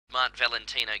Smart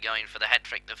Valentino going for the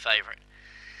hat-trick, the favourite.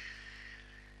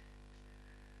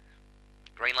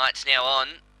 Green light's now on.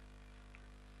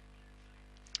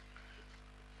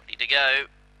 Ready to go.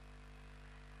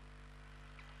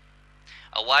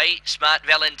 Away, Smart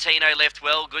Valentino left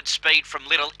well, good speed from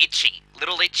Little Itchy.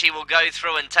 Little Itchy will go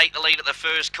through and take the lead at the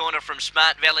first corner from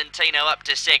Smart Valentino up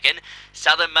to second.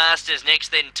 Southern Masters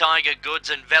next, then Tiger Goods,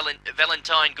 and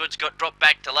Valentine Goods got dropped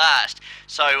back to last.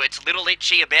 So it's Little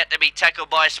Itchy about to be tackled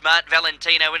by Smart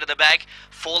Valentino into the back.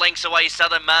 4 lengths away,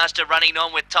 Southern Master running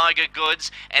on with Tiger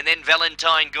Goods and then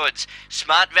Valentine Goods.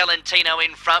 Smart Valentino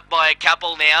in front by a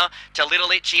couple now to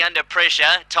Little Itchy under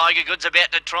pressure. Tiger Goods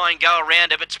about to try and go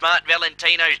around it, but Smart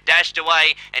Valentino's dashed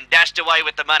away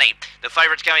with the money. The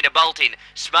favourite's going to bolt in.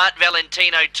 Smart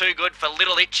Valentino too good for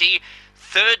Little Itchy.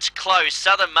 Third's close,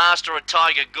 Southern Master or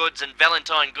Tiger Goods, and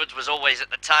Valentine Goods was always at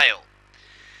the tail.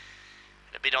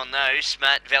 A bit on those.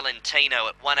 Smart Valentino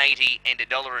at $1.80 and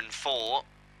 $1.04.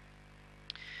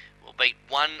 Will beat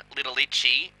 1 Little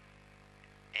Itchy,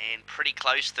 and pretty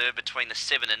close third between the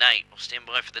 7 and 8. We'll stand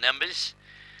by for the numbers.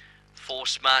 4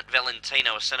 Smart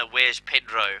Valentino, a son of Where's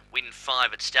Pedro, win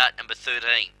 5 at start number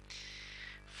 13.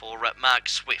 For Mark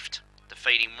Swift,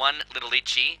 defeating 1 Little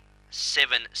Itchy.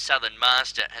 7 Southern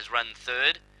Master has run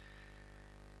third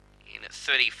in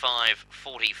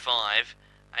 35.45.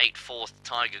 8 fourth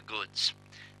Tiger Goods.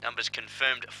 Numbers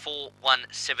confirmed 4, 1,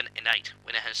 7 and 8.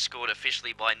 Winner has scored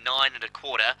officially by 9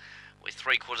 1/4, with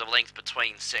 3/4 of a length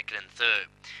between second and third.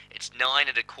 It's 9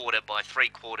 1/4 by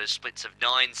 3/4, splits of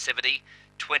 9.70,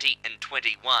 20 and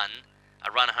 21.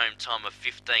 A run home time of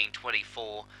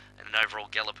 15.24 and an overall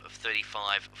gallop of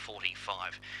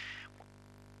 35.45.